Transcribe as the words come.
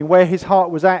Where his heart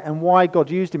was at and why God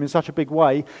used him in such a big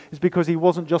way is because he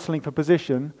wasn't jostling for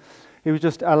position. He was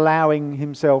just allowing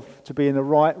himself to be in the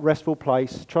right, restful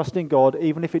place, trusting God,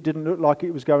 even if it didn't look like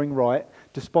it was going right.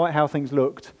 Despite how things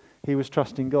looked, he was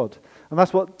trusting God. And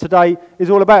that's what today is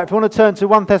all about. If you want to turn to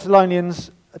 1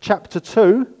 Thessalonians chapter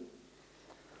 2.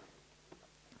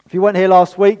 If you weren't here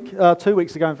last week, 2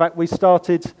 weeks ago in fact, we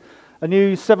started a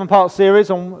new 7-part series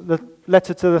on the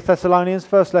letter to the Thessalonians,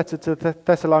 first letter to the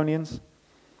Thessalonians.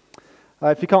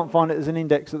 If you can't find it, there's an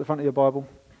index at the front of your Bible.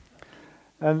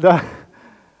 And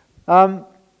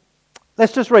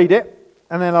let's just read it,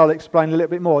 and then I'll explain a little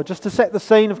bit more. Just to set the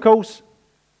scene, of course,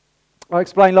 I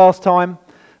explained last time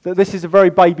that this is a very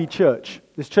baby church.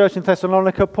 This church in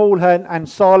Thessalonica, Paul and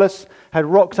Silas had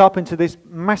rocked up into this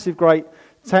massive, great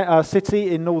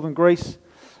city in northern Greece,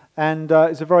 and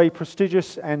it's a very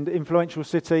prestigious and influential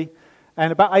city.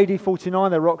 And about AD 49,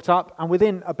 they rocked up, and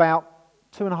within about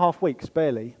 2.5 weeks,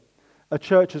 barely, a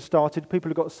church has started, people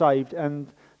have got saved,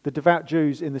 and the devout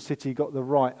Jews in the city got the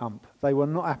right ump. They were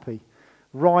not happy.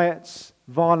 Riots,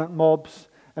 violent mobs,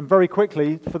 and very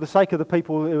quickly, for the sake of the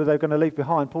people who they were going to leave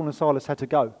behind, Paul and Silas had to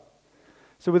go.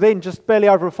 So within just barely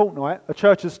over a fortnight, a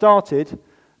church has started,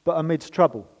 but amidst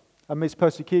trouble, amidst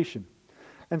persecution.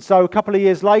 And so a couple of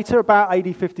years later, about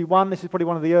AD 51, this is probably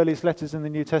one of the earliest letters in the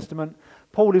New Testament,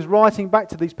 Paul is writing back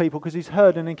to these people because he's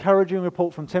heard an encouraging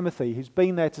report from Timothy, who's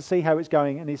been there to see how it's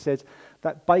going, and he says,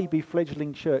 that baby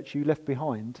fledgling church you left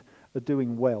behind are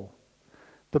doing well.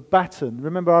 The baton,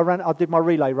 remember I did my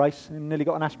relay race and nearly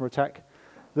got an asthma attack.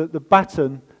 The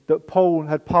baton that Paul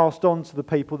had passed on to the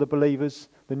people, the believers,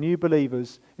 the new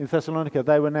believers in Thessalonica,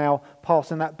 they were now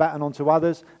passing that baton on to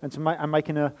others and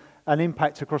making an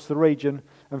impact across the region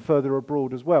and further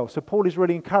abroad as well. So Paul is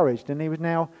really encouraged, and he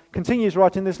continues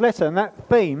writing this letter, and that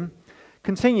theme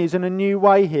continues in a new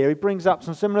way here. He brings up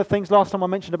some similar things. Last time I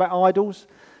mentioned about idols.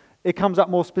 It comes up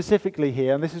more specifically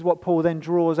here, and this is what Paul then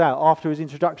draws out after his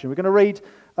introduction. We're going to read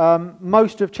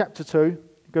most of chapter 2. We're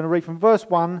going to read from verse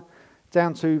 1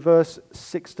 down to verse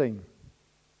 16.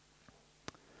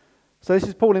 So this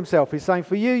is Paul himself. He's saying,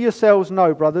 "For you yourselves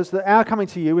know, brothers, that our coming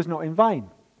to you was not in vain.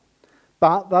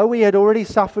 But though we had already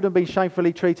suffered and been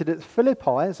shamefully treated at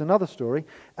Philippi," is another story,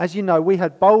 "as you know, we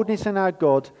had boldness in our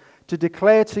God to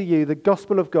declare to you the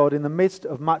gospel of God in the midst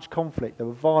of much conflict." There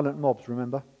were violent mobs,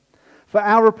 remember? "For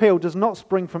our appeal does not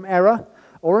spring from error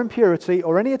or impurity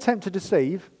or any attempt to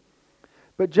deceive,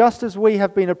 but just as we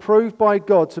have been approved by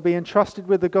God to be entrusted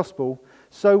with the gospel,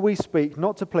 so we speak,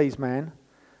 not to please man,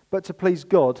 but to please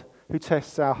God who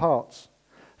tests our hearts.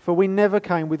 For we never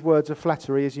came with words of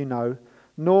flattery, as you know,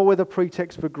 nor with a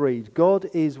pretext for greed. God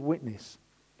is witness.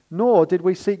 Nor did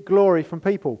we seek glory from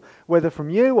people, whether from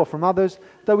you or from others,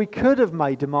 though we could have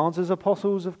made demands as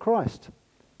apostles of Christ.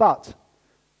 But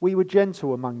we were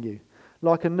gentle among you,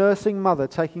 like a nursing mother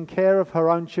taking care of her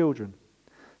own children.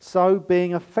 So,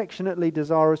 being affectionately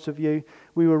desirous of you,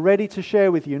 we were ready to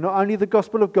share with you not only the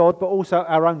gospel of God, but also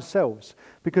our own selves,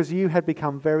 because you had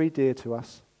become very dear to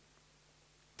us.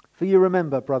 For you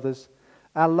remember, brothers,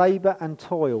 our labour and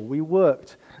toil. We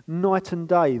worked night and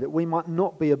day that we might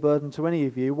not be a burden to any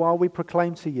of you while we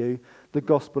proclaim to you the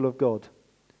gospel of God.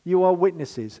 You are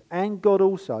witnesses, and God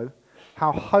also,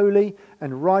 how holy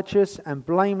and righteous and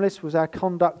blameless was our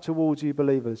conduct towards you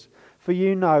believers. For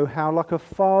you know how, like a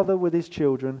father with his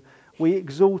children, we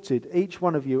exhorted each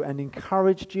one of you and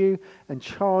encouraged you and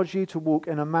charged you to walk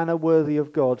in a manner worthy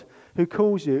of God, who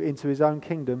calls you into his own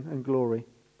kingdom and glory.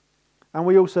 And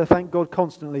we also thank God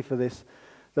constantly for this,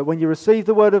 that when you received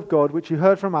the word of God, which you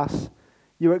heard from us,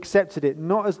 you accepted it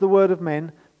not as the word of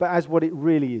men, but as what it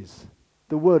really is,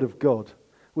 the word of God,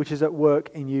 which is at work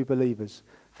in you believers.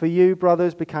 For you,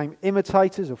 brothers, became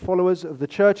imitators or followers of the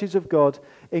churches of God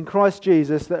in Christ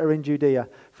Jesus that are in Judea.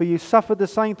 For you suffered the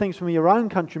same things from your own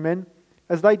countrymen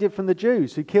as they did from the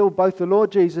Jews, who killed both the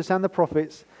Lord Jesus and the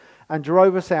prophets and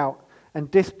drove us out and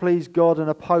displeased God and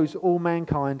opposed all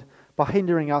mankind by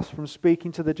hindering us from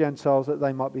speaking to the Gentiles that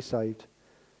they might be saved.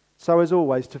 So as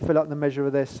always, to fill up the measure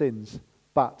of their sins.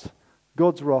 But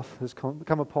God's wrath has come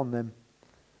upon them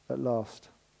at last."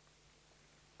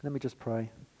 Let me just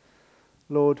pray.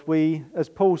 Lord, we, as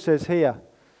Paul says here,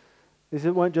 this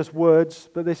weren't just words,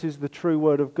 but this is the true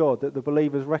word of God, that the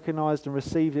believers recognised and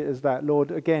received it as that.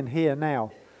 Lord, again, here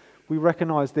now, we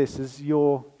recognise this as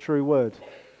your true word.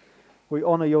 We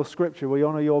honour your scripture, we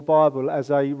honour your Bible as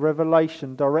a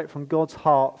revelation direct from God's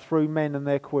heart through men and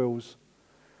their quills.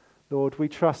 Lord, we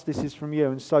trust this is from you,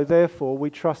 and so therefore we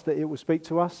trust that it will speak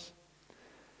to us.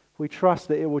 We trust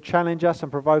that it will challenge us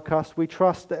and provoke us. We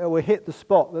trust that it will hit the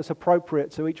spot that's appropriate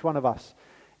to each one of us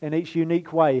in each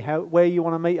unique way, where you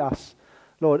want to meet us.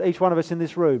 Lord, each one of us in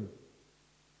this room,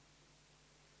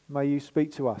 May you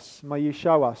speak to us. May you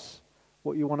show us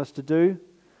what you want us to do.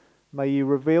 May you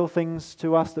reveal things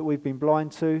to us that we've been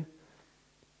blind to.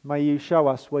 May you show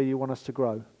us where you want us to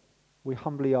grow. We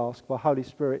humbly ask by Holy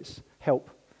Spirit's help.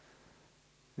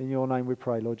 In your name we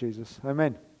pray, Lord Jesus.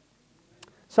 Amen.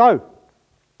 So,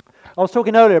 I was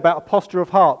talking earlier about a posture of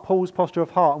heart, Paul's posture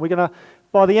of heart. And we're going to,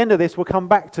 by the end of this, we'll come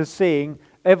back to seeing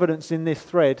evidence in this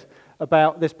thread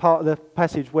about this part of the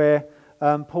passage where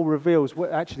Paul reveals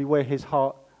where his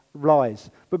heart lies.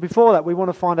 But before that, we want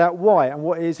to find out why and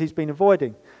what it is he's been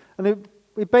avoiding. And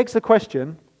it begs the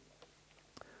question,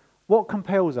 what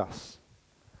compels us?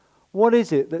 What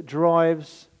is it that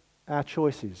drives our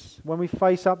choices? When we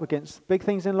face up against big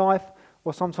things in life,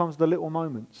 or sometimes the little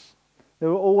moments, there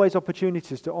are always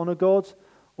opportunities to honour God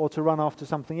or to run after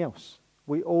something else.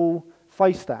 We all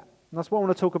face that. And that's what I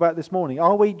want to talk about this morning.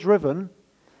 Are we driven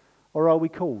or are we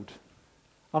called?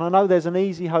 And I know there's an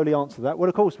easy, holy answer to that. Well,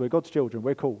 of course, we're God's children.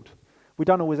 We're called. We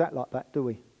don't always act like that, do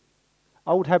we?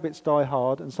 Old habits die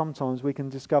hard, and sometimes we can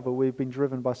discover we've been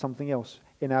driven by something else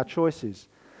in our choices.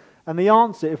 And the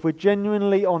answer, if we're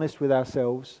genuinely honest with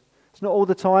ourselves, it's not all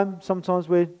the time. Sometimes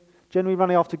we're genuinely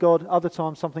running after God. Other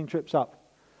times something trips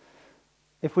up.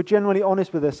 If we're genuinely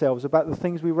honest with ourselves about the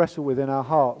things we wrestle with in our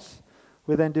hearts,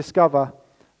 we then discover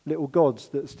little gods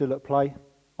that are still at play,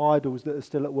 idols that are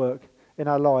still at work in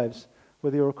our lives,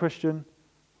 whether you're a Christian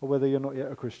or whether you're not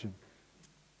yet a Christian.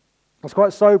 It's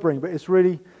quite sobering, but it's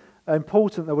really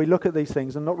important that we look at these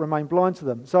things and not remain blind to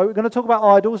them. So we're going to talk about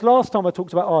idols. Last time I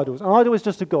talked about idols. An idol is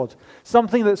just a god.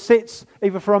 Something that sits,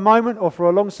 either for a moment or for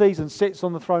a long season, sits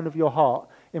on the throne of your heart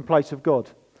in place of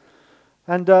God.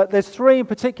 And there's three in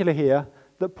particular here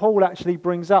that Paul actually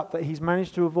brings up that he's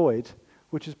managed to avoid,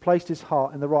 which has placed his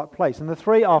heart in the right place. And the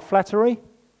three are flattery.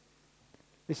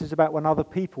 This is about when other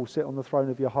people sit on the throne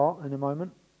of your heart in a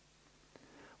moment. I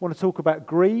want to talk about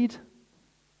greed.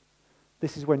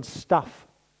 This is when stuff,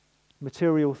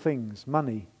 material things,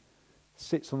 money,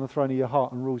 sits on the throne of your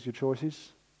heart and rules your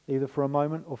choices, either for a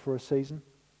moment or for a season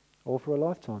or for a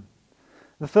lifetime.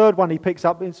 The third one he picks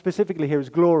up specifically here is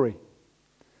glory.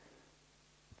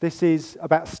 This is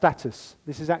about status.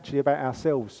 This is actually about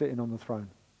ourselves sitting on the throne.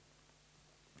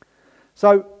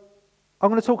 So, I'm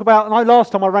going to talk about, I know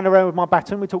last time I ran around with my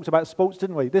baton, we talked about sports,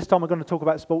 didn't we? This time I'm going to talk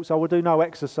about sports. I will do no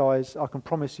exercise, I can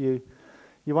promise you.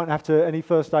 You won't have to, any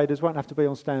first aiders won't have to be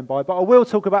on standby, but I will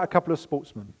talk about a couple of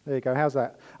sportsmen. There you go, how's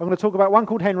that? I'm going to talk about one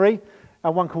called Henry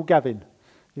and one called Gavin.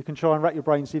 You can try and rack your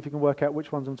brain, see if you can work out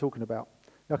which ones I'm talking about.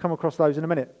 I'll come across those in a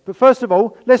minute. But first of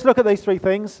all, let's look at these three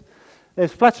things.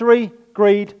 There's flattery,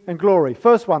 greed, and glory.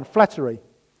 First one, flattery.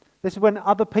 This is when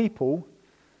other people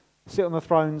sit on the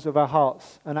thrones of our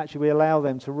hearts and actually we allow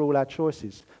them to rule our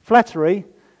choices. Flattery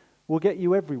will get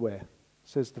you everywhere,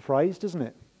 says the phrase, doesn't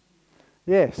it?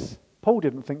 Yes. Paul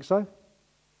didn't think so.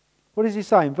 What does he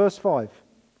say in verse 5?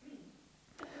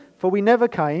 For we never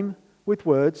came with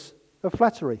words of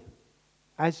flattery.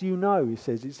 As you know, he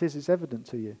says, it's evident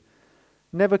to you.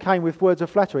 Never came with words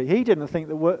of flattery. He didn't think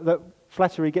that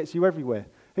flattery gets you everywhere.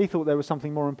 He thought there was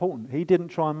something more important. He didn't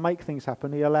try and make things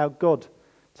happen. He allowed God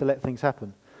to let things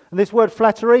happen. And this word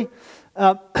flattery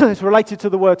is related to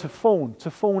the word to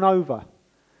fawn over,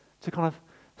 to kind of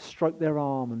stroke their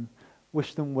arm and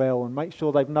wish them well and make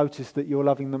sure they've noticed that you're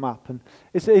loving them up. And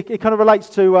it kind of relates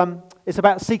to, it's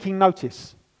about seeking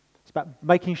notice. It's about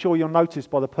making sure you're noticed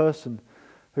by the person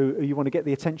who you want to get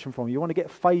the attention from. You want to get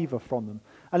favour from them.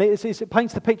 And it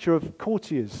paints the picture of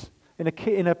courtiers in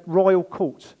a royal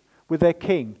court with their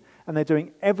king. And they're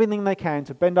doing everything they can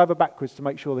to bend over backwards to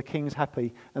make sure the king's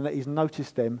happy and that he's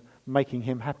noticed them, making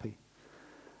him happy.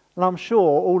 And I'm sure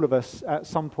all of us at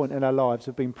some point in our lives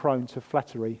have been prone to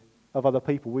flattery of other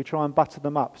people. We try and butter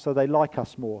them up so they like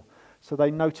us more, so they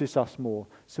notice us more,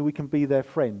 so we can be their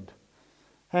friend.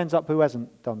 Hands up who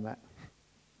hasn't done that.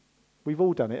 We've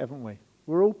all done it, haven't we?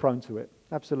 We're all prone to it,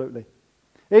 absolutely.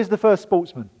 Here's the first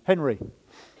sportsman, Henry.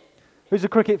 Who's a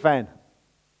cricket fan?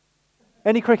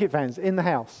 Any cricket fans in the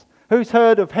house? Who's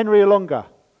heard of Henry Olonga?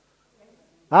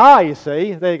 You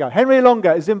see, there you go. Henry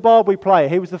Olonga, a Zimbabwe player.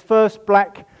 He was the first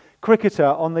black cricketer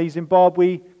on the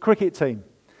Zimbabwe cricket team.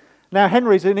 Now,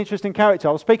 Henry's an interesting character.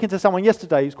 I was speaking to someone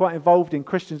yesterday who's quite involved in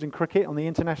Christians in cricket on the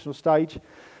international stage,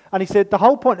 and he said the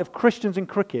whole point of Christians in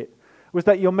cricket was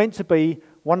that you're meant to be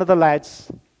one of the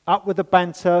lads, up with the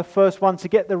banter, first one to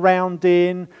get the round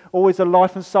in, always the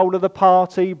life and soul of the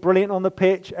party, brilliant on the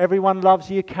pitch, everyone loves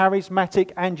you,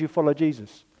 charismatic, and you follow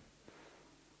Jesus.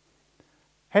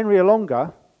 Henry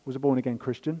Olonga was a born-again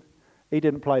Christian. He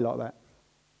didn't play like that.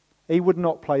 He would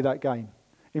not play that game.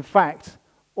 In fact,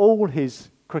 all his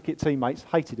cricket teammates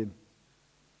hated him.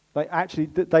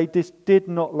 They just did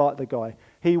not like the guy.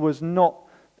 He was not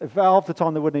Half the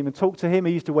time they wouldn't even talk to him.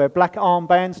 He used to wear black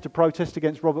armbands to protest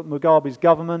against Robert Mugabe's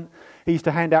government. He used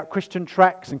to hand out Christian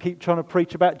tracts and keep trying to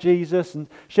preach about Jesus and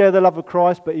share the love of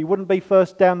Christ, but he wouldn't be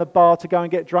first down the bar to go and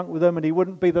get drunk with them, and he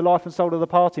wouldn't be the life and soul of the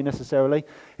party necessarily.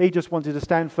 He just wanted to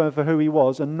stand firm for who he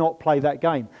was and not play that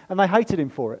game. And they hated him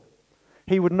for it.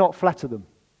 He would not flatter them.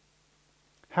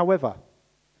 However,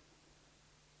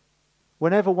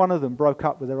 whenever one of them broke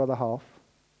up with their other half,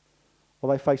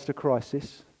 or they faced a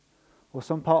crisis, or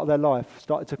some part of their life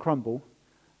started to crumble,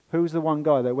 who was the one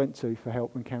guy they went to for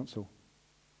help and counsel?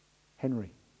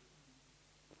 Henry.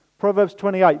 Proverbs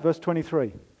 28, verse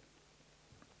 23.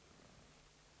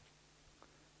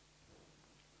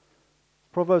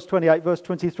 Proverbs 28, verse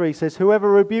 23 says, "Whoever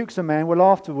rebukes a man will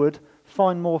afterward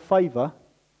find more favour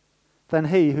than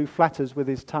he who flatters with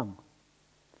his tongue."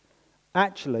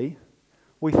 Actually,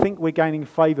 we think we're gaining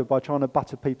favour by trying to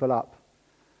butter people up.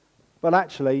 But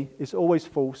actually, it's always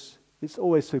false. It's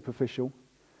always superficial.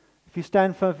 If you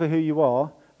stand firm for who you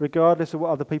are, regardless of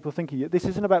what other people think of you, this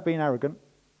isn't about being arrogant.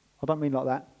 I don't mean like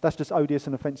that. That's just odious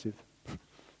and offensive.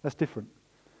 That's different.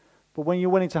 But when you're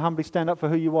willing to humbly stand up for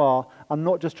who you are and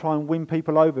not just try and win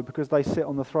people over because they sit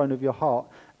on the throne of your heart,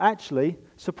 actually,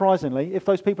 surprisingly, if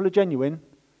those people are genuine,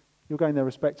 you'll gain their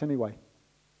respect anyway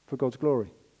for God's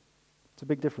glory. It's a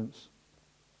big difference.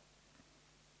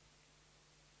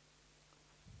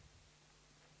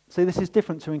 See, this is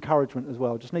different to encouragement as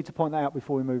well. Just need to point that out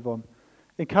before we move on.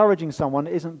 Encouraging someone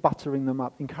isn't buttering them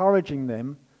up. Encouraging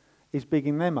them is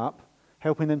bigging them up,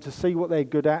 helping them to see what they're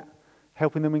good at,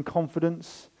 helping them in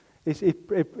confidence.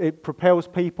 It propels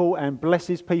people and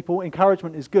blesses people.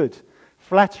 Encouragement is good.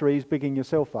 Flattery is bigging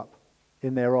yourself up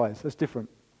in their eyes. That's different.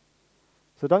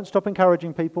 So don't stop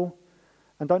encouraging people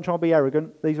and don't try and be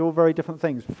arrogant. These are all very different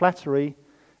things. Flattery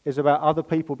is about other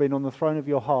people being on the throne of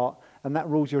your heart, and that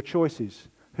rules your choices,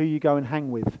 who you go and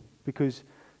hang with, because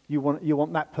you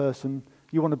want that person,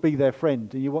 you want to be their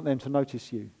friend, and you want them to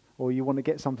notice you, or you want to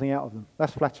get something out of them.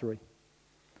 That's flattery.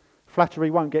 Flattery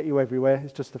won't get you everywhere.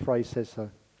 It's just the phrase says so.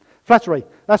 Flattery,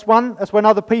 that's one. That's when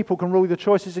other people can rule the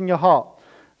choices in your heart.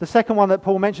 The second one that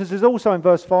Paul mentions is also in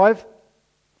verse 5,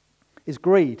 is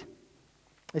greed.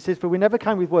 It says, "For we never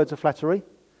came with words of flattery,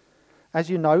 as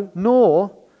you know,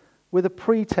 nor with a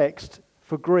pretext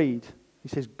for greed." He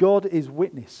says, "God is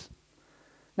witness."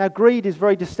 Now, greed is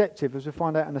very deceptive, as we'll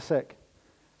find out in a sec.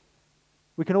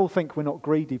 We can all think we're not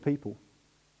greedy people.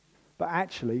 But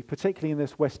actually, particularly in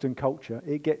this Western culture,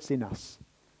 it gets in us.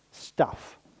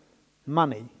 Stuff,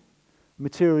 money,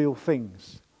 material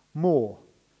things, more.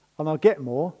 And I'll get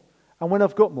more. And when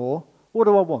I've got more, what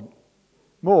do I want?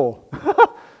 More.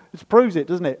 It proves it,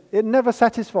 doesn't it? It never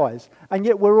satisfies. And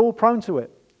yet we're all prone to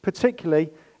it,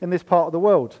 particularly in this part of the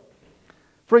world.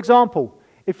 For example,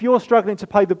 if you're struggling to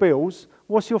pay the bills,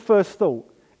 what's your first thought?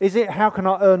 Is it, how can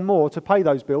I earn more to pay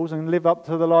those bills and live up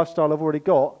to the lifestyle I've already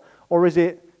got? Or is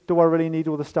it, do I really need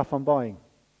all the stuff I'm buying?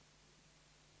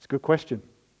 It's a good question.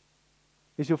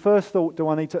 Is your first thought, do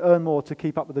I need to earn more to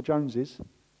keep up with the Joneses?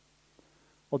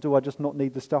 Or do I just not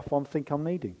need the stuff I think I'm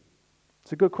needing?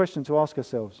 It's a good question to ask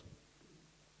ourselves.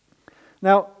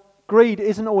 Now, greed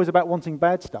isn't always about wanting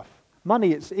bad stuff.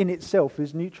 Money in itself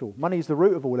is neutral. Money is the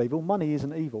root of all evil. Money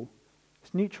isn't evil.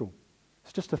 It's neutral.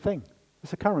 It's just a thing.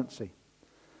 It's a currency.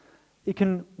 It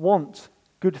can want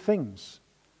good things,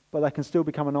 but they can still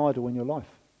become an idol in your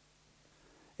life.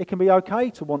 It can be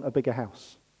okay to want a bigger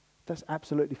house. That's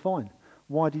absolutely fine.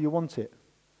 Why do you want it?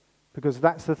 Because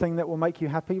that's the thing that will make you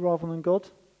happy rather than God?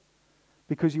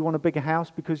 Because you want a bigger house,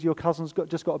 because your cousin's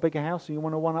just got a bigger house and you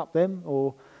want to one-up them,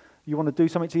 or you want to do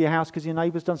something to your house because your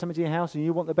neighbour's done something to your house and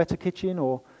you want the better kitchen,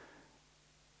 or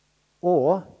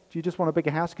do you just want a bigger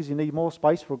house because you need more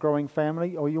space for a growing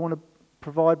family, or you want to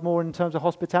provide more in terms of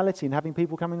hospitality and having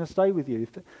people coming to stay with you?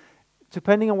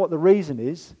 Depending on what the reason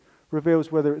is,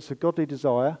 reveals whether it's a godly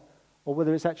desire or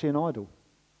whether it's actually an idol.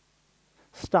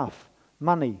 Stuff,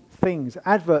 money, things,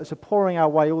 adverts are pouring our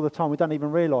way all the time. We don't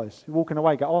even realise. You're walking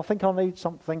away, go, oh, I think I need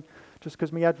something just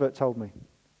because my advert told me.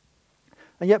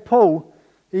 And yet Paul,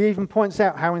 he even points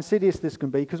out how insidious this can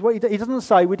be, because what he doesn't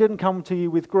say, we didn't come to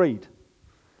you with greed.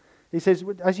 He says,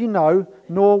 as you know,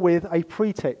 nor with a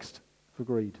pretext for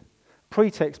greed.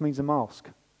 Pretext means a mask.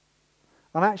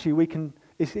 And actually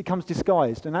it comes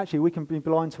disguised, and actually we can be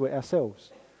blind to it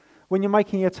ourselves. When you're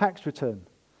making your tax return,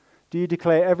 do you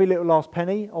declare every little last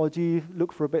penny, or do you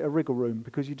look for a bit of wriggle room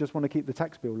because you just want to keep the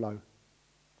tax bill low?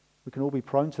 We can all be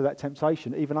prone to that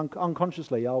temptation, even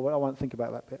unconsciously. I won't think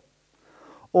about that bit.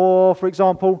 Or, for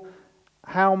example,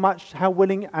 how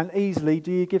willing and easily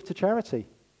do you give to charity?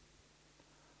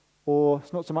 Or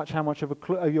it's not so much how much of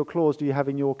your clause do you have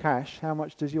in your cash, how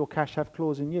much does your cash have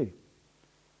clause in you?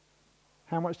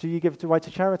 How much do you give away to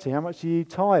charity? How much do you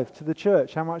tithe to the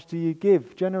church? How much do you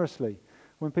give generously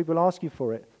when people ask you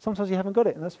for it? Sometimes you haven't got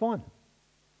it, and that's fine.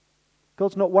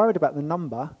 God's not worried about the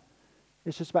number.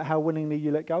 It's just about how willingly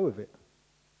you let go of it.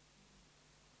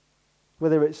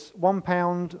 Whether it's £1,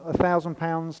 £1,000,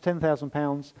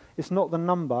 £10,000, it's not the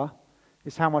number,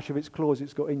 it's how much of its clause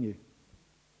it's got in you.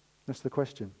 That's the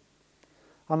question.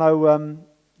 I know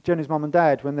Jenny's mum and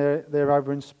dad, when they're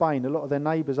over in Spain, a lot of their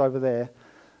neighbours over there,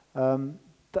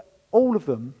 all of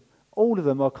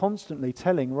them are constantly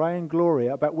telling Ray and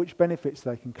Gloria about which benefits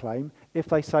they can claim if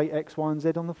they say X, Y, and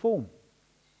Z on the form.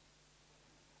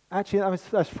 Actually,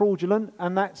 that's fraudulent,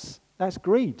 and that's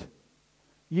greed.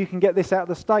 You can get this out of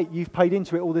the state. You've paid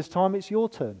into it all this time. It's your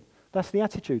turn. That's the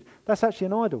attitude. That's actually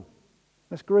an idol.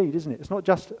 That's greed, isn't it? It's not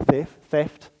just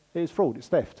theft. It is fraud. It's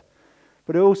theft.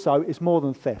 But it also is more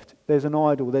than theft. There's an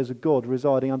idol. There's a God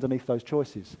residing underneath those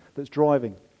choices that's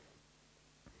driving.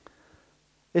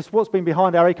 It's what's been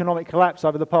behind our economic collapse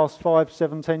over the past 5,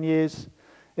 7, 10 years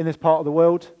in this part of the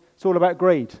world. It's all about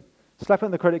greed. Slap it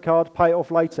on the credit card, pay it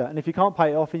off later. And if you can't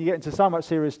pay it off and you get into so much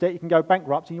serious debt, you can go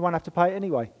bankrupt and you won't have to pay it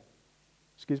anyway.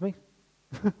 Excuse me?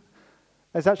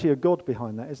 There's actually a God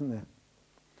behind that, isn't there?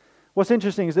 What's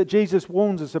interesting is that Jesus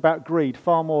warns us about greed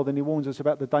far more than he warns us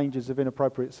about the dangers of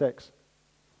inappropriate sex.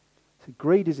 So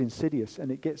greed is insidious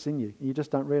and it gets in you and you just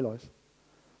don't realise.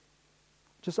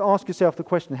 Just ask yourself the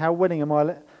question, how willing am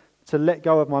I to let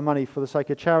go of my money for the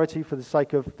sake of charity, for the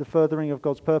sake of the furthering of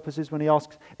God's purposes? When he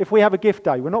asks, if we have a gift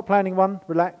day, we're not planning one,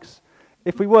 relax.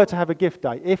 If we were to have a gift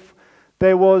day, if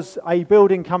there was a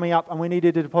building coming up and we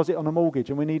needed a deposit on a mortgage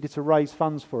and we needed to raise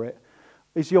funds for it,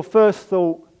 is your first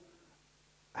thought,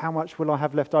 how much will I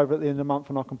have left over at the end of the month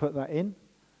and I can put that in?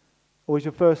 Or is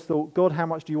your first thought, God, how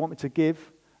much do you want me to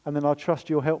give? And then I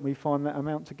trust you'll help me find that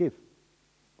amount to give.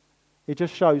 It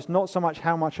just shows not so much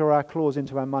how much are our claws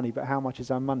into our money, but how much is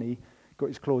our money got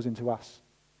its claws into us.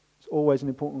 It's always an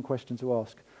important question to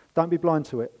ask. Don't be blind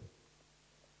to it.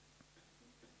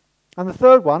 And the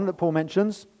third one that Paul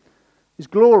mentions is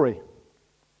glory.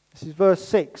 This is verse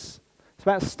 6. It's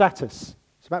about status.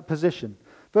 It's about position.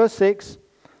 Verse 6,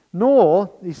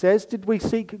 nor, he says, did we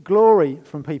seek glory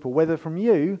from people, whether from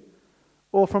you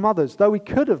or from others, though we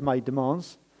could have made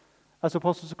demands as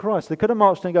apostles of Christ. They could have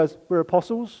marched and goes, we're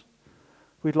apostles.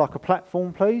 We'd like a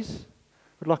platform, please.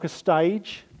 We'd like a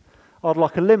stage. I'd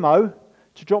like a limo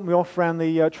to drop me off around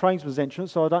the tradesman's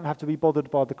entrance so I don't have to be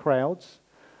bothered by the crowds.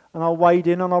 And I'll wade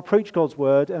in and I'll preach God's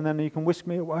word and then you can whisk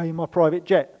me away in my private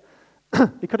jet.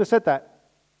 He could have said that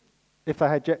if they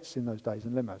had jets in those days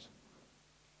and limos.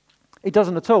 He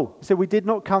doesn't at all. He said, we did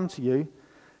not come to you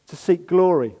to seek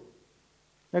glory.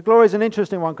 Now, glory is an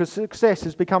interesting one because success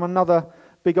has become another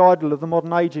big idol of the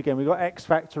modern age again. We've got X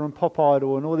Factor and Pop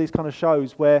Idol and all these kind of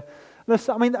shows where,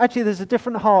 actually there's a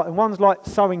different heart. And ones like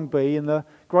Sewing Bee and the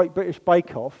Great British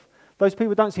Bake Off, those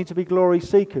people don't seem to be glory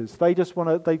seekers. They just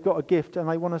they've got a gift and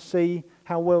they want to see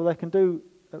how well they can do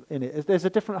in it. There's a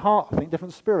different heart, I think,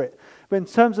 different spirit. But in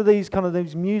terms of these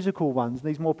musical ones,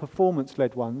 these more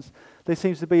performance-led ones, there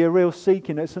seems to be a real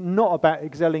seeking. It's not about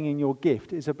excelling in your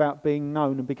gift. It's about being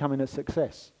known and becoming a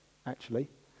success, actually.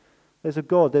 There's a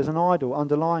God, there's an idol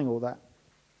underlying all that.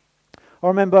 I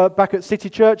remember back at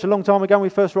City Church a long time ago when we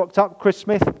first rocked up, Chris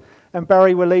Smith and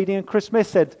Barry were leading, and Chris Smith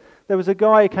said there was a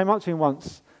guy who came up to him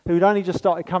once who'd only just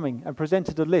started coming and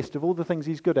presented a list of all the things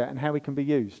he's good at and how he can be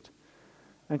used.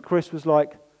 And Chris was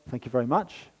like, thank you very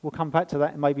much. We'll come back to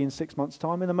that maybe in 6 months'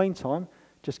 time. In the meantime,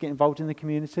 just get involved in the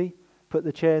community, put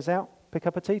the chairs out, pick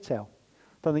up a tea towel.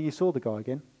 Don't think you saw the guy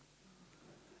again.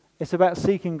 It's about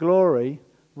seeking glory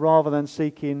rather than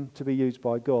seeking to be used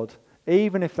by God,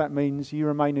 even if that means you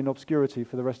remain in obscurity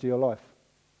for the rest of your life.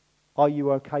 Are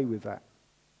you okay with that?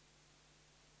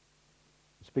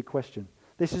 It's a big question.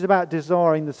 This is about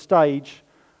desiring the stage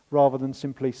rather than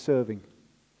simply serving.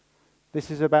 This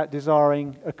is about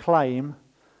desiring acclaim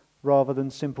rather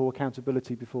than simple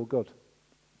accountability before God.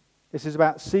 This is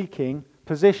about seeking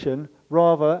position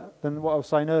rather than what I was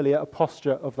saying earlier, a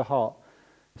posture of the heart.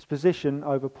 It's position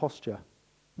over posture.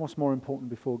 What's more important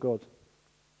before God?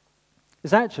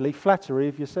 It's actually flattery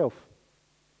of yourself.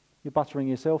 You're buttering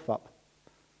yourself up.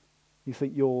 You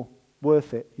think you're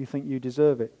worth it. You think you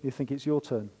deserve it. You think it's your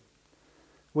turn.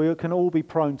 We can all be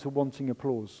prone to wanting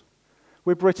applause.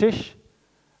 We're British,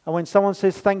 and when someone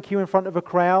says thank you in front of a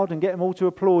crowd and get them all to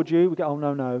applaud you, we go, oh,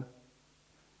 no, no.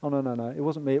 Oh, no, no, no. It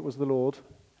wasn't me, it was the Lord.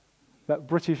 That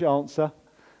British answer.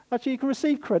 Actually, you can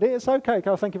receive credit. It's okay.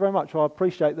 Oh, thank you very much. Well, I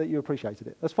appreciate that you appreciated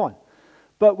it. That's fine.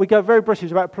 But we go very British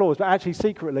about applause, but actually,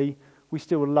 secretly, we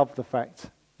still love the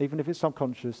fact, even if it's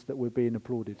subconscious, that we're being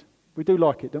applauded. We do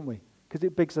like it, don't we? Because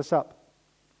it bigs us up.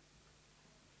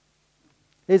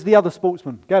 Here's the other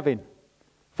sportsman, Gavin.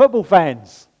 Football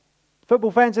fans.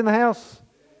 Football fans in the house?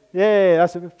 Yeah,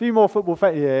 that's a few more football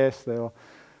fans. Yes, there are.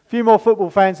 A few more football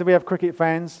fans than we have cricket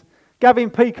fans. Gavin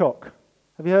Peacock.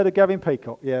 Have you heard of Gavin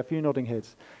Peacock? Yeah, a few nodding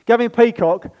heads. Gavin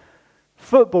Peacock,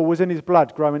 football was in his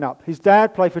blood growing up. His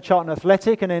dad played for Charlton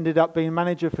Athletic and ended up being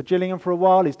manager for Gillingham for a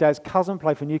while. His dad's cousin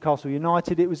played for Newcastle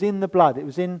United. It was in the blood. It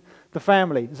was in the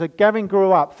family. So Gavin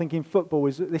grew up thinking football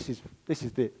is this is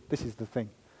the thing.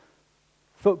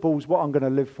 Football's what I'm going to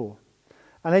live for.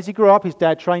 And as he grew up, his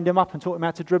dad trained him up and taught him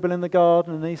how to dribble in the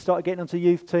garden, and then he started getting onto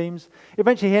youth teams.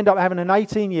 Eventually, he ended up having an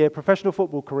 18-year professional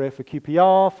football career for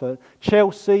QPR, for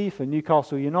Chelsea, for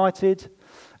Newcastle United,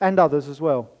 and others as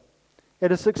well. He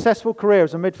had a successful career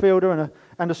as a midfielder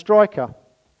and a striker.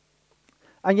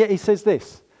 And yet he says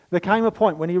this, there came a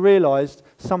point when he realised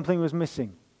something was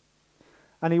missing.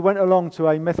 And he went along to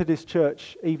a Methodist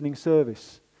church evening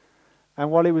service. And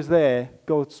while he was there,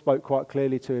 God spoke quite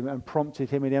clearly to him and prompted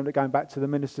him, and he ended up going back to the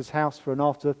minister's house for an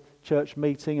after-church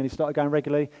meeting, and he started going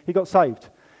regularly. He got saved.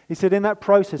 He said in that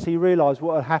process he realised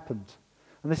what had happened.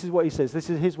 And this is what he says. This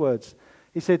is his words.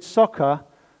 He said, soccer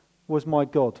was my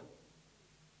God.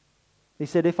 He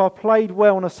said, if I played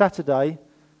well on a Saturday,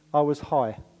 I was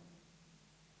high.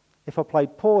 If I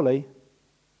played poorly,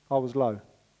 I was low.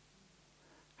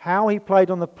 How he played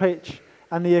on the pitch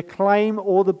and the acclaim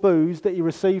or the boos that he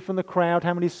received from the crowd,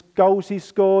 how many goals he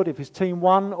scored, if his team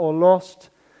won or lost,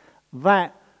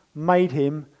 that made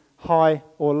him high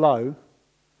or low.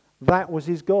 That was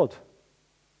his God.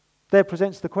 There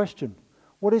presents the question.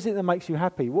 What is it that makes you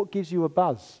happy? What gives you a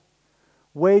buzz?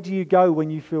 Where do you go when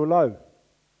you feel low?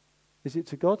 Is it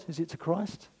to God? Is it to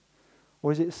Christ?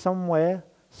 Or is it somewhere,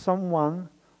 someone,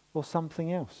 or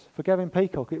something else? For Gavin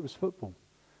Peacock, it was football.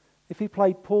 If he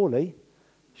played poorly,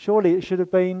 surely it should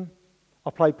have been, I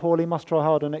played poorly, must try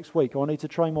harder next week, or I need to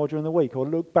train more during the week, or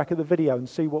look back at the video and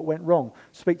see what went wrong,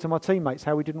 speak to my teammates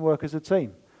how we didn't work as a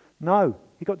team. No,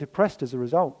 he got depressed as a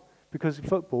result, because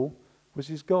football was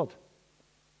his God.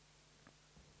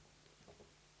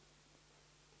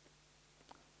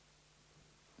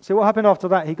 See, what happened after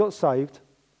that, he got saved,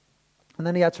 and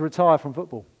then he had to retire from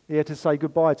football. He had to say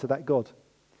goodbye to that God.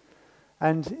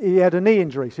 And he had a knee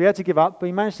injury, so he had to give up, but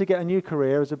he managed to get a new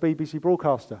career as a BBC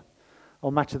broadcaster.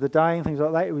 On Match of the Day and things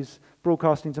like that, he was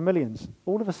broadcasting to millions.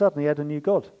 All of a sudden, he had a new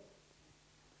God.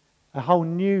 A whole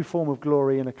new form of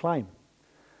glory and acclaim.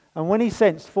 And when he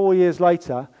sensed 4 years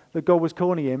later that God was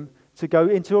calling him to go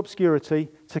into obscurity,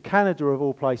 to Canada of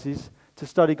all places, to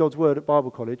study God's Word at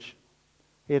Bible College,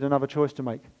 he had another choice to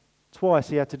make. Twice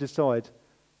he had to decide,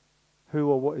 who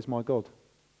or what is my God?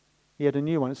 He had a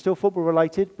new one. It's still football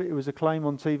related, but it was a claim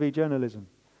on TV journalism.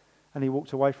 And he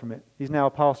walked away from it. He's now a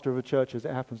pastor of a church, as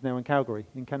it happens now in Calgary,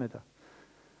 in Canada.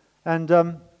 And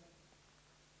there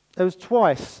was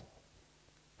twice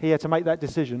he had to make that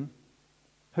decision,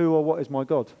 who or what is my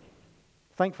God?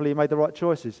 Thankfully, he made the right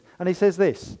choices. And he says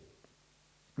this.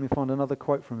 Let me find another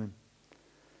quote from him.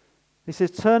 He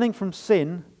says, turning from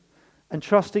sin and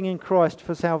trusting in Christ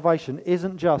for salvation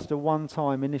isn't just a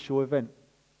one-time initial event.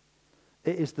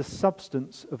 It is the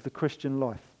substance of the Christian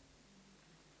life.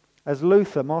 As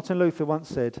Martin Luther once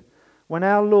said, when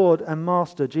our Lord and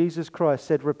Master Jesus Christ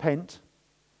said repent,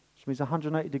 which means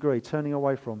 180 degree, turning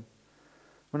away from,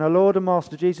 when our Lord and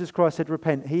Master Jesus Christ said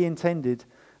repent, he intended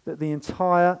that the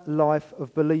entire life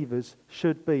of believers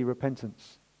should be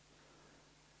repentance.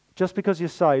 Just because you're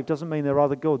saved doesn't mean there are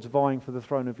other gods vying for the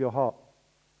throne of your heart.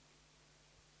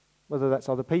 Whether that's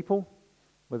other people,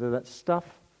 whether that's stuff,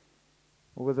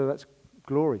 or whether that's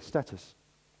glory, status.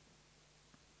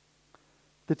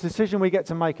 The decision we get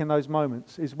to make in those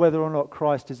moments is whether or not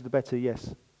Christ is the better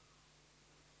yes.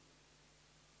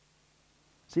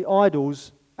 See,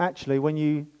 idols, actually, when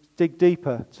you dig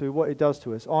deeper to what it does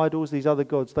to us, idols, these other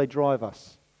gods, they drive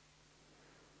us,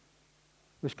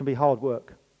 which can be hard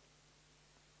work.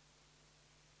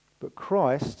 But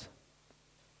Christ,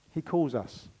 he calls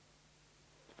us.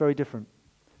 It's very different.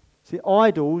 See,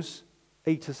 idols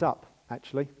eat us up,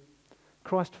 actually.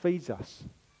 Christ feeds us.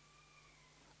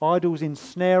 Idols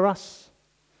ensnare us.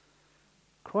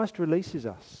 Christ releases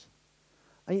us.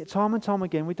 And yet time and time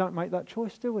again we don't make that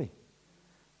choice, do we?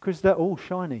 Because they're all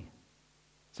shiny.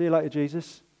 See you later,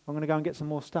 Jesus. I'm going to go and get some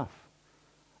more stuff.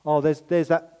 Oh, there's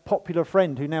that popular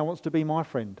friend who now wants to be my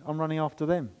friend. I'm running after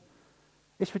them.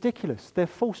 It's ridiculous. They're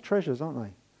false treasures, aren't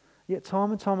they? Yet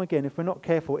time and time again, if we're not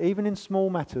careful, even in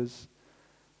small matters,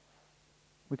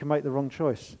 we can make the wrong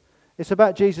choice. It's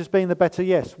about Jesus being the better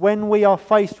yes. When we are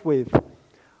faced with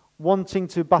wanting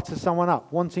to butter someone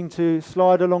up, wanting to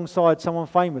slide alongside someone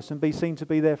famous and be seen to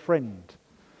be their friend,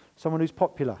 someone who's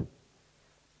popular,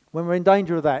 When we're in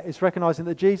danger of that, it's recognizing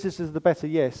that Jesus is the better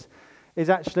yes, is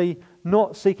actually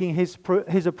not seeking his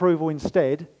approval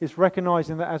instead. It's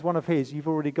recognizing that as one of his, you've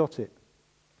already got it.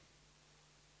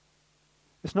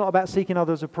 It's not about seeking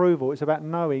others' approval. It's about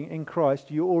knowing in Christ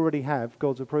you already have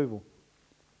God's approval.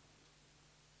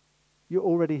 You're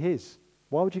already his.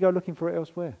 Why would you go looking for it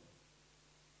elsewhere?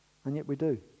 And yet we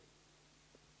do.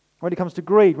 When it comes to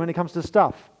greed, when it comes to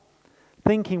stuff,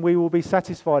 thinking we will be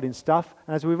satisfied in stuff,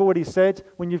 and as we've already said,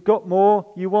 when you've got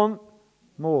more, you want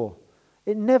more.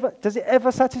 Does it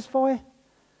ever satisfy?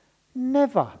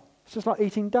 Never. It's just like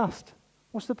eating dust.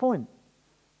 What's the point?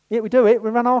 Yet we do it,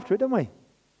 we run after it, don't we?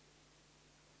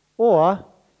 Or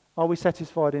are we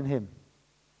satisfied in him?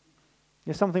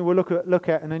 It's something we'll look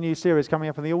at in a new series coming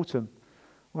up in the autumn.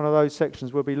 One of those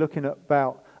sections we'll be looking at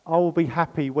about, I will be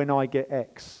happy when I get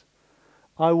X.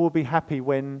 I will be happy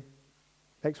when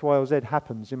X, Y, or Z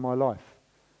happens in my life.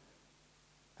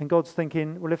 And God's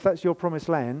thinking, well, if that's your promised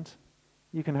land,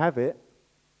 you can have it,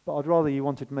 but I'd rather you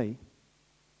wanted me.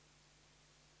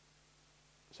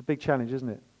 It's a big challenge, isn't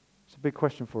it? It's a big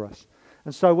question for us.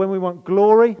 And so when we want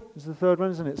glory, is the third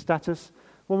one, isn't it? Status.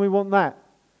 When we want that,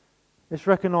 it's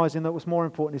recognizing that what's more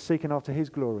important is seeking after his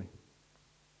glory.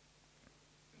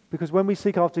 Because when we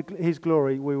seek after his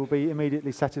glory, we will be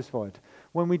immediately satisfied.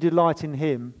 When we delight in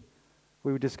him,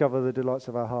 we will discover the delights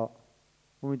of our heart.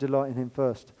 When we delight in him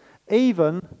first.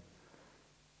 Even,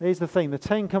 here's the thing, the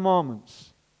 10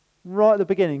 Commandments, right at the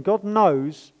beginning, God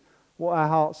knows what our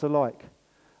hearts are like.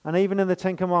 And even in the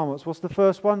 10 Commandments, what's the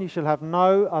first one? You shall have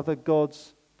no other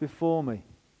gods before me.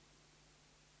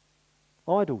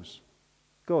 Idols.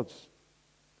 Gods.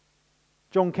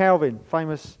 John Calvin,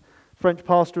 famous French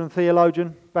pastor and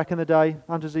theologian back in the day,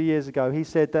 hundreds of years ago, he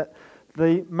said that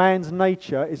the man's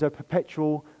nature is a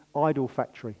perpetual idol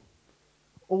factory.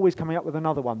 Always coming up with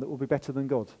another one that will be better than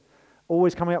God.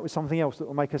 Always coming up with something else that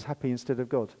will make us happy instead of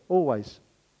God. Always.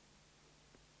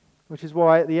 Which is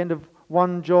why at the end of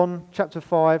 1 John chapter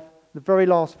 5, the very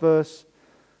last verse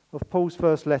of Paul's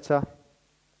first letter,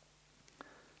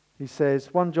 he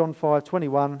says, 1 John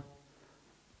 5:21,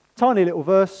 tiny little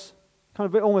verse, kind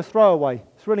of a bit almost throwaway.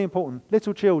 It's really important.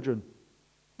 Little children.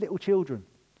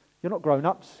 You're not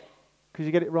grown-ups because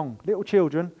you get it wrong. Little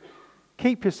children,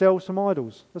 keep yourselves from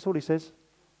idols. That's all he says.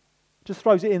 Just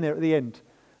throws it in there at the end.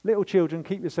 Little children,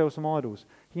 keep yourselves from idols.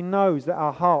 He knows that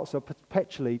our hearts are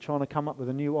perpetually trying to come up with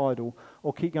a new idol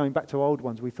or keep going back to old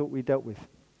ones we thought we dealt with.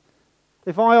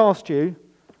 If I asked you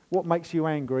what makes you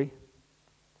angry,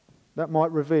 that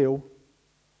might reveal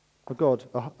a God,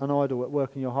 an idol at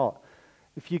work in your heart.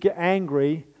 If you get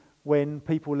angry when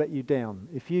people let you down,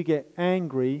 if you get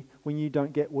angry when you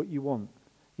don't get what you want,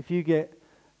 if you get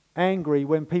angry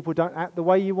when people don't act the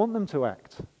way you want them to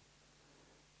act,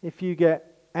 if you get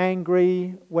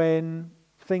angry when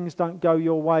things don't go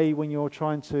your way when you're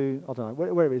trying to, I don't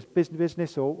know, where it is,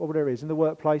 business or whatever it is, in the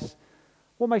workplace,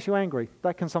 what makes you angry?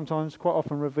 That can sometimes, quite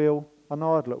often, reveal an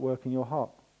idol at work in your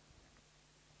heart.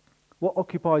 What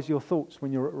occupies your thoughts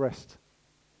when you're at rest?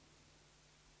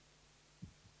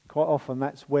 Quite often,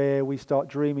 that's where we start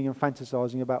dreaming and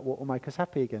fantasizing about what will make us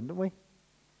happy again, don't we?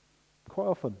 Quite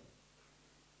often.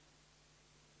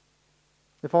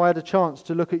 If I had a chance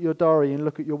to look at your diary and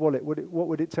look at your wallet, what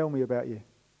would it tell me about you?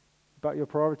 About your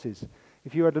priorities?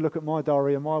 If you had to look at my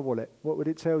diary and my wallet, what would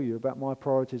it tell you about my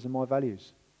priorities and my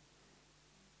values?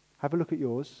 Have a look at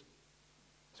yours.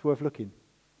 It's worth looking.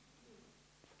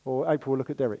 Or April will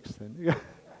look at Derek's then.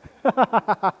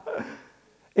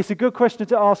 It's a good question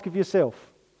to ask of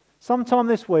yourself. Sometime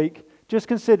this week, just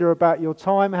consider about your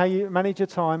time, how you manage your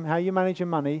time, how you manage your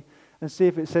money, and see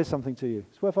if it says something to you.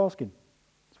 It's worth asking.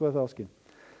 It's worth asking.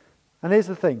 And here's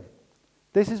the thing.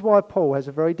 This is why Paul has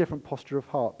a very different posture of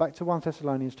heart. Back to 1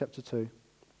 Thessalonians Ch2.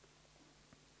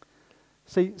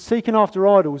 See, seeking after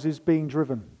idols is being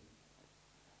driven.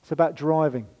 It's about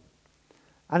driving.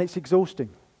 And it's exhausting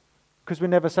because we're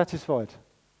never satisfied.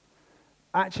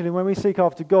 Actually, when we seek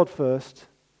after God first,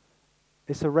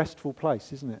 it's a restful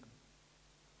place, isn't it?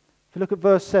 If you look at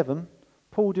verse 7,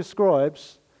 Paul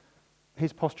describes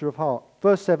his posture of heart.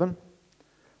 Verse 7,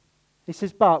 he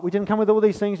says, but we didn't come with all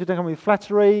these things. We didn't come with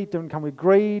flattery, didn't come with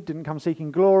greed, didn't come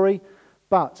seeking glory.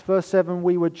 But, verse 7,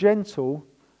 we were gentle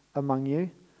among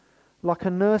you, like a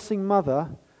nursing mother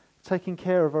taking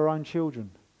care of her own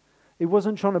children. He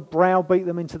wasn't trying to browbeat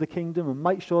them into the kingdom and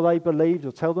make sure they believed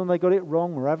or tell them they got it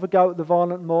wrong or have a go at the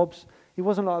violent mobs. He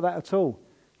wasn't like that at all.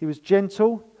 He was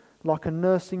gentle, like a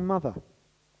nursing mother.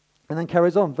 And then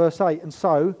carries on, verse 8, and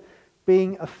so,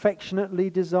 being affectionately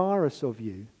desirous of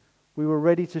you, we were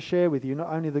ready to share with you not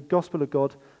only the gospel of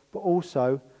God, but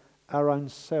also our own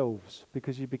selves,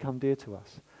 because you become dear to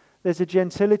us. There's a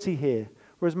gentility here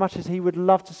where as much as he would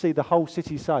love to see the whole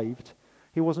city saved,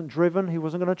 he wasn't driven, he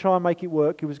wasn't going to try and make it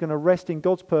work, he was going to rest in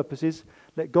God's purposes,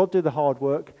 let God do the hard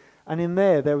work, and in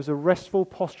there was a restful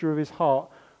posture of his heart,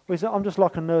 where he said, I'm just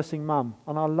like a nursing mum,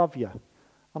 and I love you,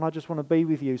 and I just want to be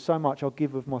with you so much, I'll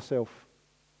give of myself.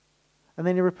 And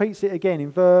then he repeats it again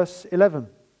in verse 11.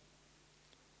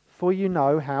 For you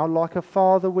know how, like a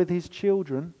father with his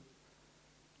children,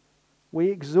 we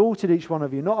exhorted each one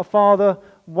of you. Not a father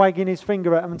wagging his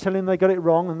finger at them and telling them they got it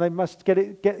wrong and they must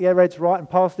get their heads right and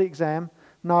pass the exam.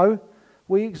 No,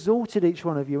 we exhorted each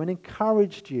one of you and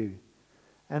encouraged you.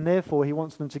 And therefore he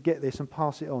wants them to get this and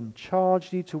pass it on.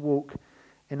 Charged you to walk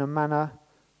in a manner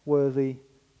worthy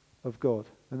of God.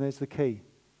 And there's the key.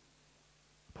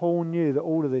 Paul knew that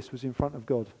all of this was in front of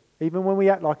God. Even when we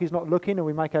act like he's not looking and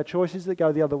we make our choices that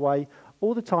go the other way,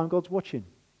 all the time God's watching.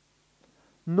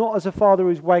 Not as a father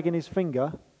who's wagging his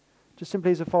finger, just simply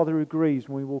as a father who grieves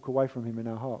when we walk away from him in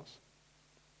our hearts.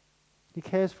 He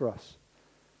cares for us.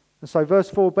 And so verse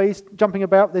 4b, jumping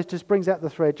about, this just brings out the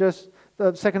thread. Just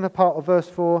the second part of verse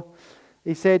 4,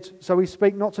 he said, so we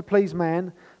speak not to please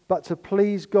man, but to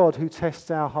please God who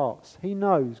tests our hearts. He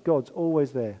knows God's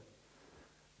always there.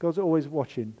 God's always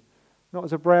watching. Not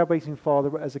as a browbeating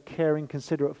father, but as a caring,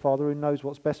 considerate father who knows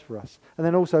what's best for us. And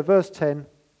then also verse 10,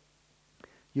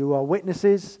 you are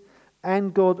witnesses,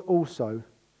 and God also,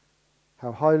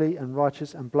 how holy and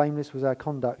righteous and blameless was our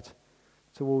conduct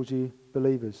towards you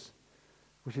believers.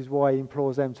 Which is why he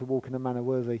implores them to walk in a manner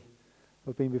worthy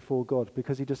of being before God,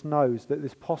 because he just knows that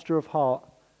this posture of heart.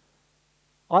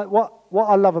 What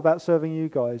I love about serving you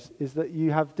guys is that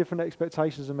you have different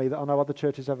expectations of me that I know other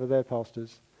churches have of their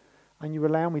pastors, and you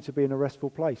allow me to be in a restful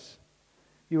place.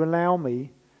 You allow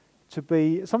me to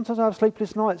be, sometimes I have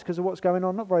sleepless nights because of what's going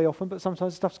on, not very often, but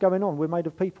sometimes stuff's going on. We're made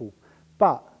of people.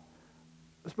 But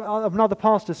another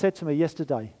pastor said to me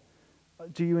yesterday,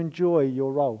 do you enjoy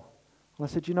your role? And I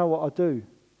said, you know what I do?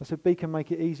 I said, Beacon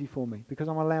make it easy for me because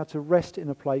I'm allowed to rest in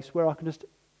a place where I can just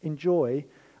enjoy,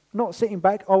 not sitting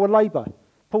back. I will labour.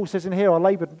 Paul says in here, I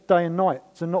labour day and night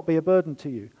to not be a burden to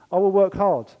you. I will work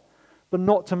hard, but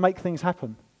not to make things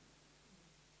happen.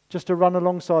 Just to run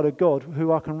alongside a God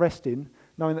who I can rest in,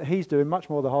 knowing that he's doing much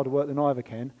more of the harder work than I ever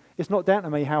can. It's not down to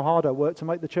me how hard I work to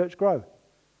make the church grow.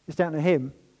 It's down to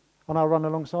him, and I run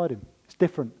alongside him. It's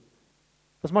different.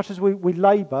 As much as we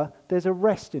labour, there's a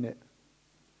rest in it.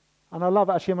 And I love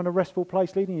it. Actually, I'm in a restful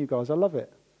place leading you guys. I love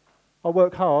it. I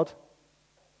work hard,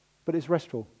 but it's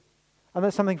restful. And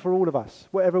that's something for all of us,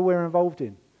 whatever we're involved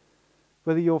in.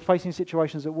 Whether you're facing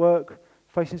situations at work,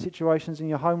 facing situations in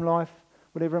your home life,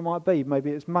 whatever it might be.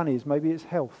 Maybe it's money, maybe it's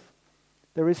health.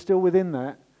 There is still within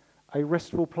that a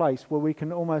restful place where we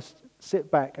can almost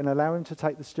sit back and allow him to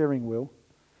take the steering wheel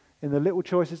in the little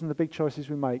choices and the big choices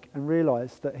we make and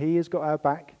realise that he has got our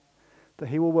back, that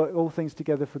he will work all things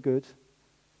together for good.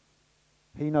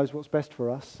 He knows what's best for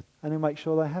us and he'll make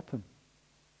sure they happen.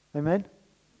 Amen?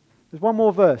 There's one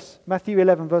more verse, Matthew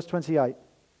 11 verse 28.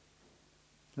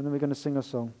 And then we're going to sing a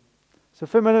song. It's a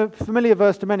familiar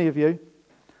verse to many of you,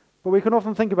 but we can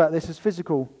often think about this as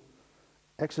physical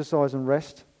exercise and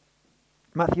rest.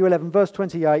 Matthew 11 verse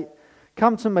 28,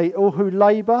 come to me all who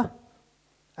labour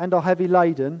and are heavy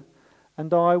laden,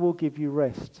 and I will give you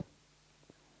rest.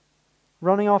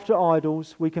 Running after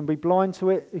idols, we can be blind to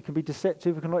it, it can be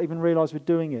deceptive, we can not even realise we're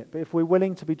doing it. But if we're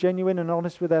willing to be genuine and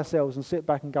honest with ourselves and sit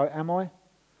back and go, am I?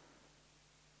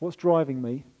 What's driving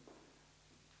me?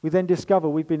 We then discover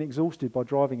we've been exhausted by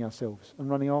driving ourselves and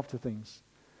running after things.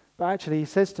 But actually he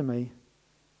says to me,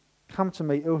 come to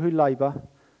me, all who labour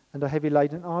and are heavy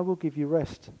laden, I will give you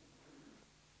rest.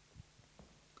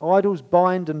 Idols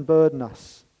bind and burden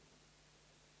us.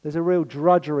 There's a real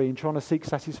drudgery in trying to seek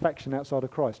satisfaction outside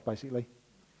of Christ, basically.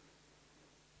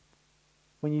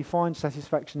 When you find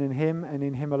satisfaction in him and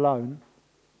in him alone,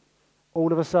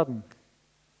 all of a sudden,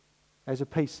 there's a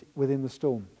peace within the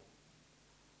storm.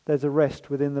 There's a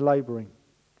rest within the labouring.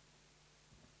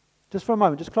 Just for a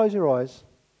moment, just close your eyes.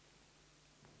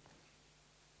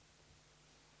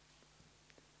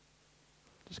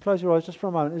 Just close your eyes just for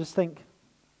a moment and just think.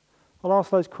 I'll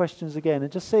ask those questions again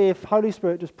and just see if Holy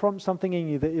Spirit just prompts something in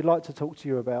you that you'd like to talk to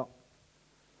you about.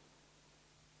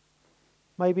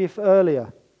 Maybe if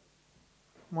earlier,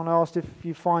 when I asked if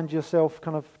you find yourself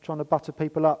kind of trying to butter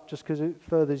people up just because it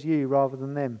furthers you rather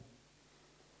than them.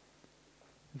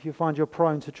 If you find you're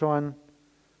prone to try and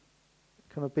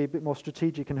kind of be a bit more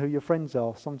strategic in who your friends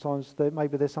are, sometimes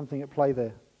maybe there's something at play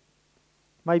there.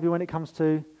 Maybe when it comes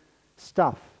to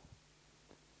stuff,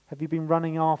 have you been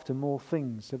running after more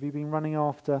things? Have you been running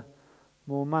after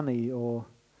more money or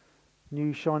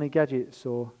new shiny gadgets,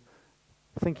 or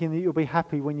thinking that you'll be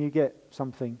happy when you get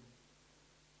something?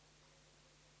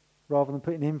 rather than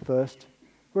putting Him first.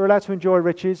 We're allowed to enjoy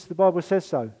riches. The Bible says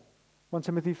so. 1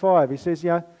 Timothy 5, he says,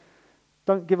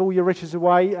 don't give all your riches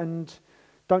away and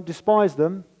don't despise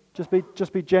them.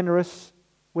 Just be generous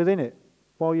within it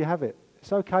while you have it.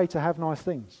 It's okay to have nice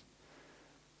things.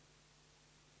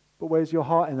 But where's your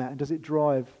heart in that? And does it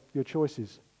drive your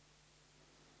choices?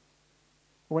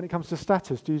 Or when it comes to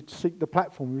status, do you seek the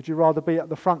platform? Would you rather be at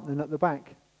the front than at the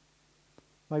back?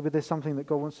 Maybe there's something that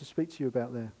God wants to speak to you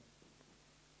about there.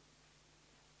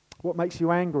 What makes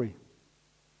you angry?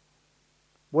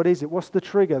 What is it? What's the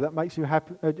trigger that makes you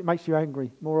happy? Makes you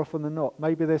angry more often than not?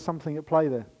 Maybe there's something at play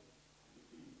there.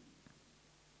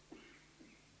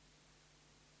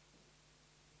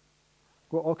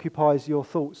 What occupies your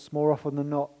thoughts more often than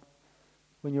not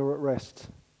when you're at rest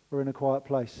or in a quiet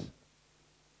place?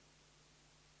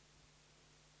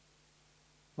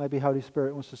 Maybe Holy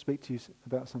Spirit wants to speak to you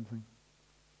about something.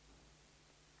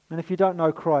 And if you don't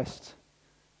know Christ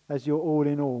as your all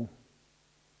in all,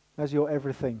 as your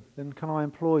everything, then can I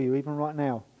implore you, even right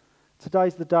now,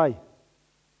 today's the day.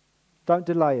 Don't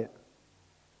delay it.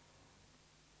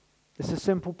 It's a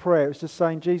simple prayer. It's just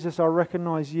saying, Jesus, I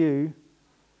recognize you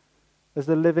as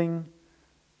the living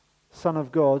Son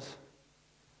of God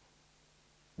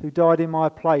who died in my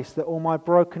place, that all my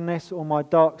brokenness, all my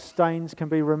dark stains can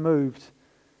be removed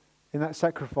in that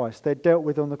sacrifice. They're dealt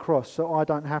with on the cross, so I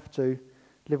don't have to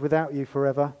live without you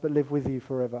forever, but live with you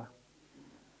forever.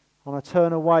 And I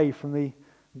turn away from the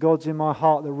gods in my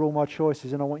heart that rule my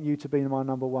choices, and I want you to be my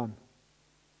number one.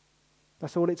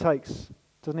 That's all it takes. It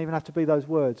doesn't even have to be those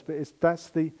words, but that's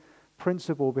the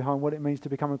principle behind what it means to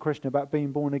become a Christian, about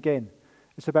being born again.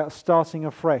 It's about starting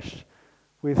afresh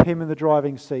with Him in the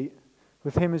driving seat,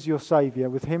 with Him as your Saviour,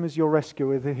 with Him as your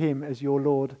rescuer, with Him as your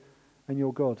Lord and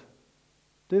your God.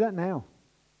 Do that now.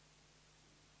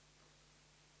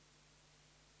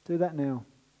 Do that now,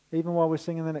 even while we're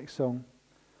singing the next song.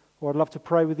 Or I'd love to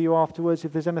pray with you afterwards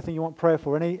if there's anything you want prayer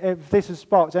for. If this has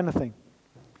sparked anything,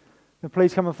 then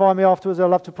please come and find me afterwards. I'd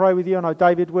love to pray with you. I know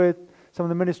David with some of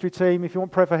the ministry team. If you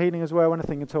want prayer for healing as well,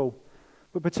 anything at all.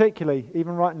 But particularly,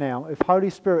 even right now, if Holy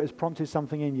Spirit has prompted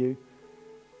something in you,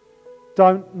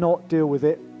 don't not deal with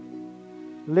it.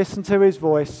 Listen to His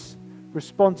voice.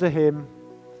 Respond to Him.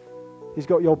 He's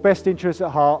got your best interests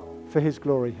at heart for His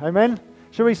glory. Amen?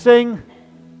 Shall we sing?